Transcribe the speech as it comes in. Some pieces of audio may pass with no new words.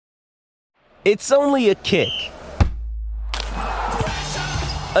It's only a kick,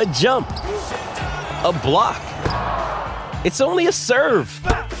 a jump, a block. It's only a serve.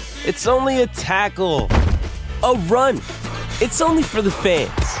 It's only a tackle, a run. It's only for the fans.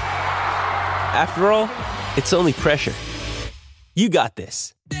 After all, it's only pressure. You got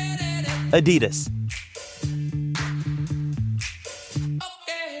this. Adidas.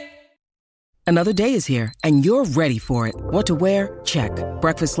 Another day is here, and you're ready for it. What to wear? Check.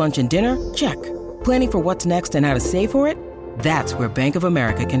 Breakfast, lunch, and dinner? Check. Planning for what's next and how to save for it? That's where Bank of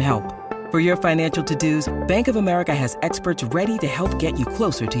America can help. For your financial to-dos, Bank of America has experts ready to help get you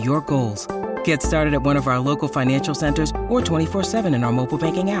closer to your goals. Get started at one of our local financial centers or 24/7 in our mobile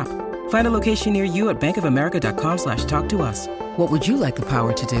banking app. Find a location near you at bankofamerica.com/talktous. What would you like the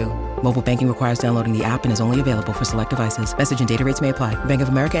power to do? Mobile banking requires downloading the app and is only available for select devices. Message and data rates may apply. Bank of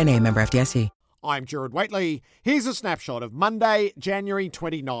America N.A., member FDIC. I'm Gerard Whateley. Here's a snapshot of Monday, January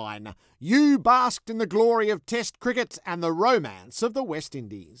 29. You basked in the glory of Test cricket and the romance of the West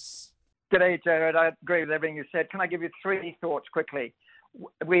Indies. G'day, Gerard. I agree with everything you said. Can I give you three thoughts quickly?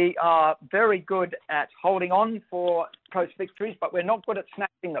 We are very good at holding on for close victories, but we're not good at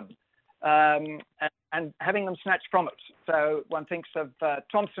snatching them and having them snatched from us. So one thinks of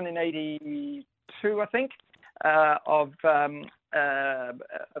Thompson in 82, I think, of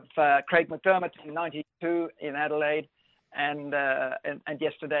Craig McDermott in 92 in Adelaide and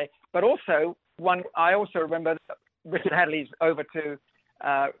yesterday. But also, I also remember Richard Hadley's over to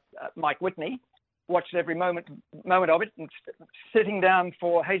Mike Whitney, watched every moment of it, and sitting down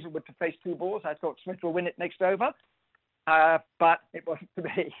for Hazelwood to face two balls. I thought Smith will win it next over, but it wasn't to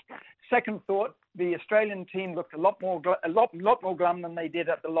be. Second thought, the Australian team looked a lot more glum than they did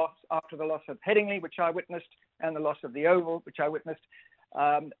at after the loss of Headingley, which I witnessed, and the loss of the Oval, which I witnessed.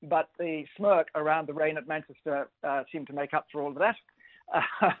 But the smirk around the rain at Manchester seemed to make up for all of that.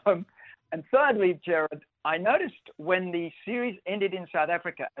 And thirdly, Gerard, I noticed when the series ended in South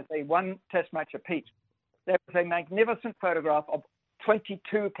Africa as a one test match apiece, there was a magnificent photograph of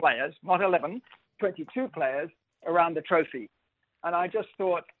 22 players, not 11, 22 players around the trophy. And I just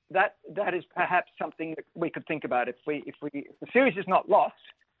thought that is perhaps something that we could think about. If the series is not lost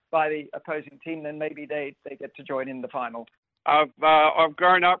by the opposing team, then maybe they get to join in the final. I've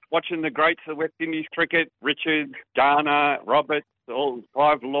grown up watching the greats of West Indies cricket, Richard, Garner, Roberts, all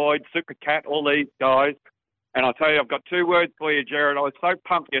Clive Lloyd, Super Cat, all these guys. And I'll tell you, I've got two words for you, Gerard. I was so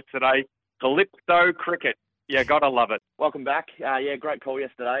pumped yesterday. Calypso cricket. Yeah, gotta love it. Welcome back. Great call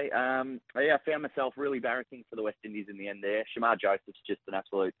yesterday. I found myself really barracking for the West Indies in the end there. Shamar Joseph's just an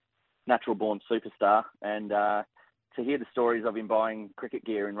absolute natural-born superstar. And to hear the stories of him buying cricket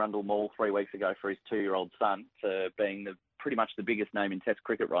gear in Rundle Mall 3 weeks ago for his 2-year-old son, for being pretty much the biggest name in Test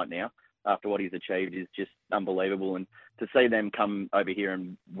cricket right now, after what he's achieved, is just unbelievable. And to see them come over here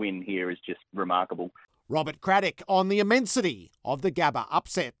and win here is just remarkable. Robert Craddock on the immensity of the Gabba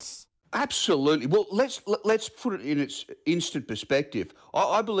upsets. Absolutely. Well, let's put it in its instant perspective.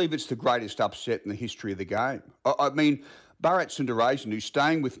 I believe it's the greatest upset in the history of the game. I mean, Bharat Sundaresan, who's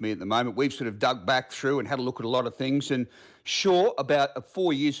staying with me at the moment, we've sort of dug back through and had a look at a lot of things. And sure, about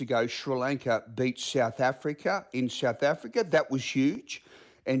 4 years ago, Sri Lanka beat South Africa in South Africa. That was huge.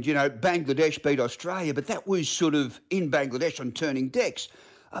 And, Bangladesh beat Australia, but that was sort of in Bangladesh on turning decks.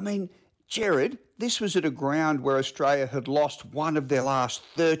 I mean, Gerard, this was at a ground where Australia had lost one of their last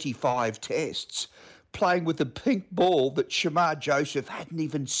 35 tests, playing with a pink ball that Shamar Joseph hadn't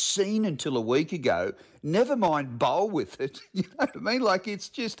even seen until a week ago, never mind bowl with it. You know what I mean? Like, it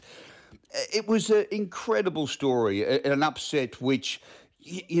was an incredible story, an upset which,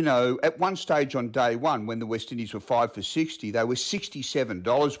 at one stage on day one, when the West Indies were 5 for 60, they were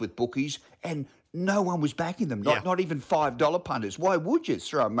 $67 with bookies, and no one was backing them, not even $5 punters. Why would you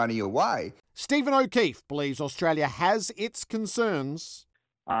throw money away? Stephen O'Keefe believes Australia has its concerns.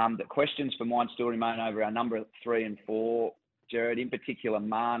 The questions for mine still remain over our number 3 and 4, Gerard, in particular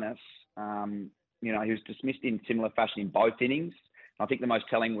Marnus. He was dismissed in similar fashion in both innings. I think the most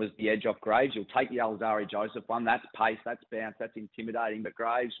telling was the edge off Graves. You'll take the Alzari Joseph one. That's pace, that's bounce, that's intimidating. But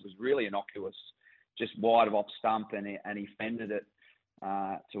Graves was really innocuous, just wide of off stump, and he fended it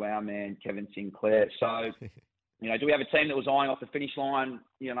to our man, Kevin Sinclair. So, do we have a team that was eyeing off the finish line,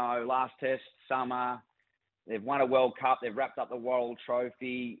 last test, summer? They've won a World Cup. They've wrapped up the World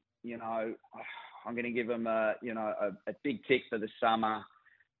Trophy. I'm going to give them a big tick for the summer.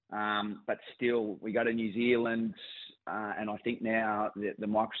 But still, we go to New Zealand, and I think now the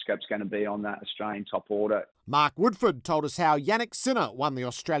microscope's going to be on that Australian top order. Mark Woodford told us how Yannick Sinner won the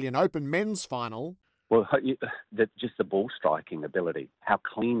Australian Open men's final. Well, just the ball striking ability, how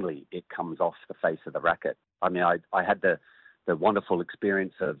cleanly it comes off the face of the racket. I mean, I had the wonderful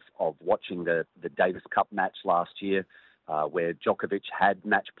experience of watching the Davis Cup match last year, where Djokovic had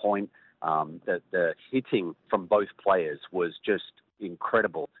match point. The hitting from both players was just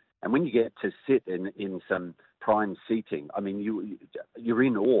incredible. And when you get to sit in some prime seating, I mean, you're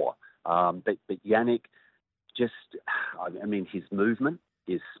in awe. But Yannick, his movement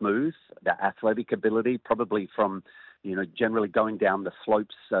is smooth. The athletic ability, probably from, generally going down the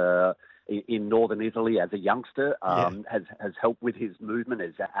slopes in northern Italy as a youngster, has helped with his movement,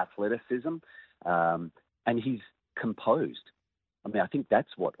 his athleticism, and he's composed. I mean, I think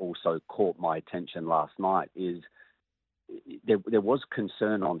that's what also caught my attention last night. Is there was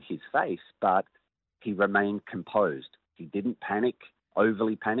concern on his face, but he remained composed. He didn't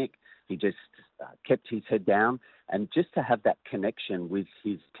overly panic. He just kept his head down, and just to have that connection with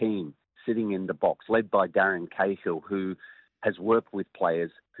his team sitting in the box, led by Darren Cahill, who has worked with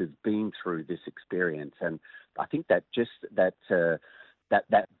players who've been through this experience, and I think that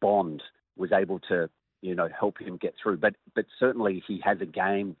that bond was able to help him get through. But certainly he has a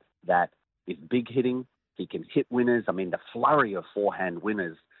game that is big hitting. He can hit winners. I mean, the flurry of forehand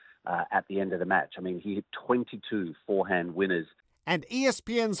winners at the end of the match. I mean, he hit 22 forehand winners. And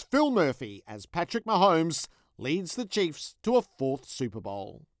ESPN's Phil Murphy as Patrick Mahomes leads the Chiefs to a 4th Super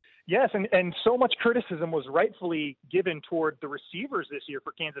Bowl. Yes, and so much criticism was rightfully given toward the receivers this year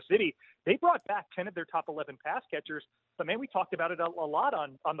for Kansas City. They brought back 10 of their top 11 pass catchers, but man, we talked about it a lot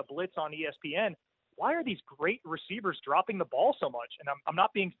on the Blitz on ESPN. Why are these great receivers dropping the ball so much? And I'm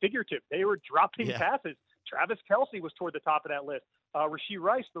not being figurative. They were dropping passes. Travis Kelce was toward the top of that list. Rashee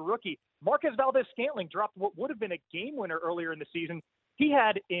Rice, the rookie. Marquez Valdez-Scantling dropped what would have been a game winner earlier in the season. He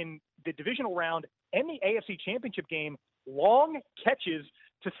had, in the divisional round and the AFC Championship game, long catches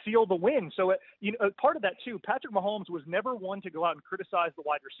to seal the win. So, part of that, too, Patrick Mahomes was never one to go out and criticize the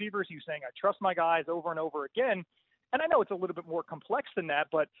wide receivers. He was saying, I trust my guys over and over again. And I know it's a little bit more complex than that,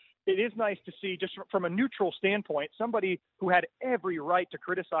 but it is nice to see, just from a neutral standpoint, somebody who had every right to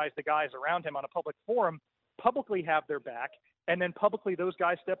criticize the guys around him on a public forum publicly have their back, and then publicly those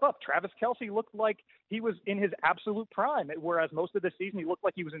guys step up. Travis Kelce looked like he was in his absolute prime, whereas most of the season he looked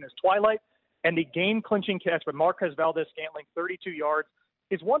like he was in his twilight. And the game-clinching catch by Marquez Valdez-Scantling, 32 yards,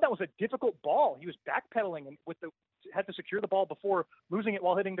 is one that was a difficult ball. He was backpedaling and had to secure the ball before losing it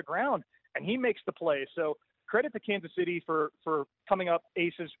while hitting the ground, and he makes the play. So credit to Kansas City for coming up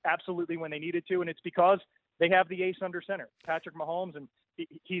aces absolutely when they needed to, and it's because they have the ace under center, Patrick Mahomes, and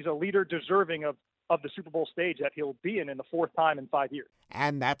he's a leader deserving of the Super Bowl stage that he'll be in the 4th time in 5 years.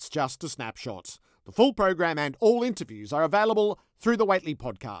 And that's just a snapshot. The full program and all interviews are available through the Whateley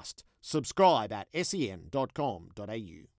podcast. Subscribe at sen.com.au.